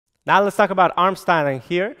Now let's talk about arm styling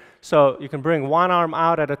here. So you can bring one arm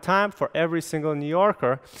out at a time for every single New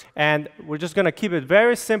Yorker. And we're just going to keep it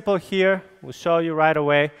very simple here. We'll show you right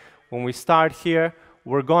away. When we start here,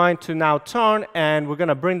 we're going to now turn, and we're going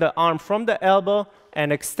to bring the arm from the elbow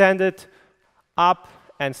and extend it up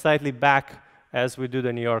and slightly back as we do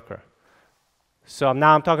the New Yorker. So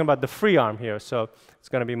now I'm talking about the free arm here. So it's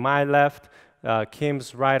going to be my left,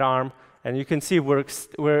 Kim's right arm. And you can see what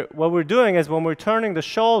we're doing is when we're turning the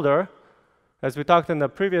shoulder, as we talked in the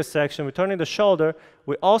previous section, we're turning the shoulder,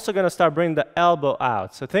 we're also going to start bringing the elbow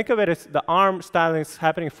out. So think of it as the arm styling is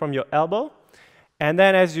happening from your elbow. And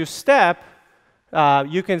then as you step,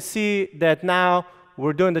 you can see that now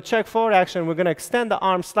we're doing the check forward action. We're going to extend the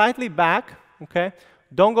arm slightly back. Okay?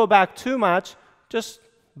 Don't go back too much. Just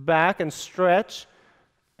back and stretch.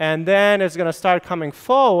 And then it's going to start coming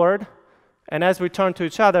forward. And as we turn to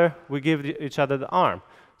each other, we give each other the arm.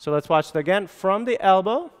 So let's watch it again. From the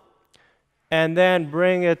elbow, and then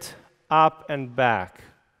bring it up and back.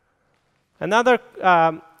 Another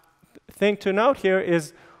thing to note here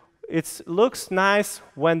is it looks nice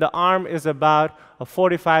when the arm is about a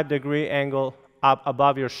 45-degree angle up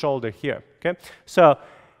above your shoulder here. Okay? So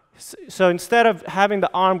instead of having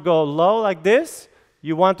the arm go low like this,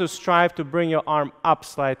 you want to strive to bring your arm up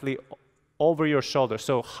slightly over your shoulder,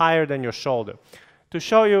 so higher than your shoulder. To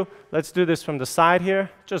show you, let's do this from the side here,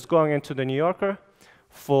 just going into the New Yorker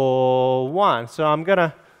for 1. So I'm going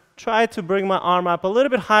to try to bring my arm up a little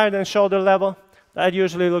bit higher than shoulder level. That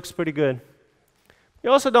usually looks pretty good. You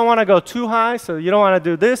also don't want to go too high, so you don't want to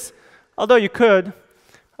do this, although you could.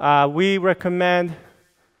 We recommend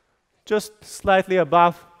just slightly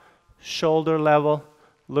above shoulder level.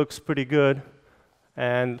 Looks pretty good.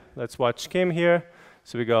 And let's watch Kim here.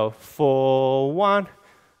 So we go for 1,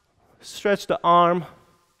 stretch the arm,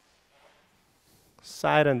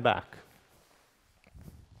 side and back.